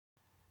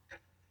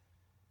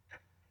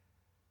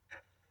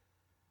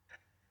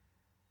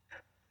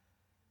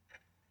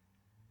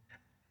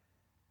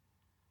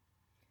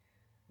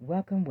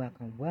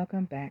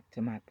welcome back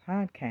to my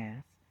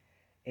podcast,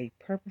 A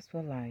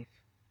Purposeful Life.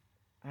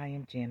 I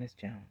am Janice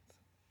Jones.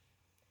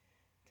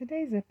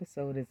 Today's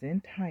episode is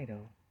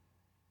entitled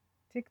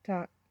Tick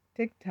Tock,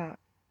 Tick Tock,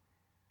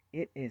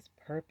 It is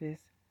Purpose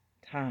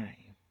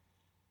Time.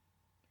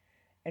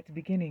 At the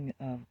beginning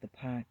of the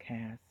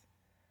podcast,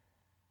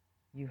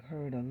 you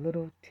heard a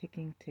little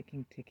ticking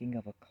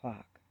of a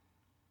clock.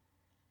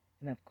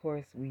 And of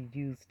course, we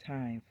use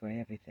time for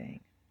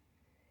everything.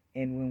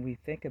 And when we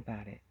think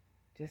about it,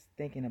 just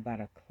thinking about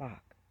a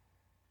clock,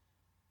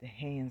 the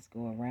hands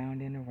go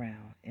around and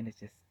around, and it's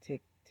just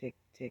tick, tick,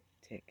 tick,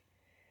 tick.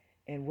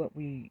 And what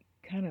we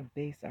kind of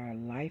base our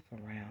life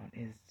around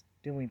is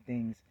doing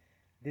things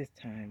this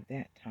time,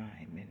 that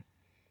time, and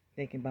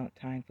thinking about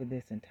time for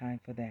this and time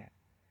for that.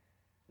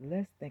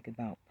 Let's think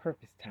about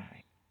purpose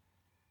time,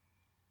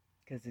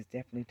 because it's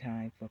definitely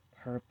time for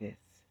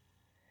purpose.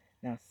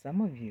 Now,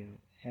 some of you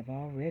have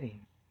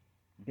already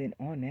been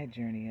on that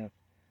journey of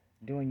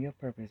doing your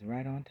purpose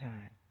right on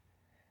time.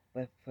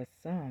 But for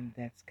some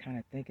that's kind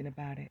of thinking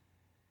about it,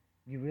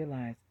 you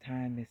realize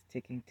time is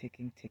ticking.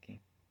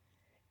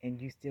 And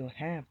you still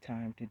have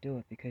time to do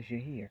it because you're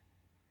here.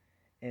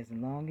 As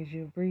long as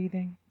you're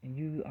breathing and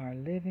you are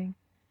living,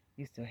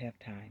 you still have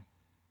time.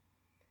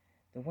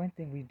 The one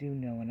thing we do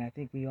know, and I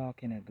think we all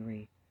can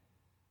agree,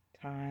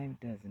 time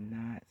does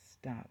not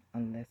stop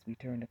unless we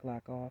turn the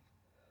clock off.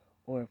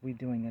 Or if we're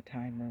doing a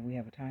timer, we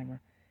have a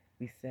timer,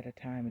 we set a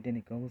time and then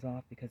it goes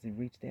off because it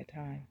reached that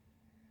time.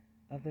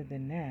 Other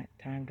than that,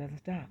 time doesn't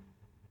stop.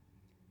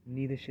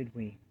 Neither should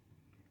we.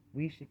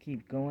 We should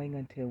keep going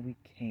until we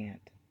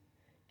can't.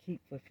 Keep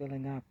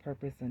fulfilling our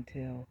purpose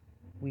until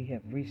we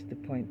have reached the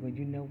point where,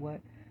 you know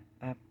what,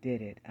 I've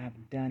did it.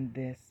 I've done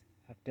this.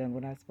 I've done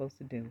what I'm supposed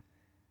to do.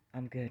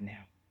 I'm good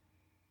now.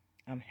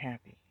 I'm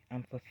happy.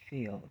 I'm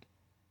fulfilled.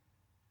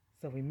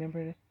 So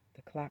remember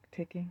the clock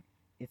ticking?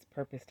 It's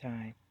purpose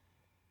time.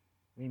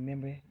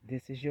 Remember,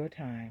 this is your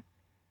time.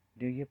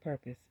 Do your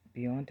purpose.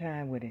 Be on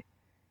time with it.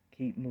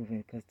 Keep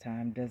moving because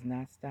time does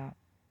not stop.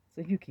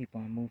 So you keep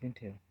on moving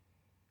too.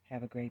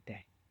 Have a great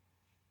day.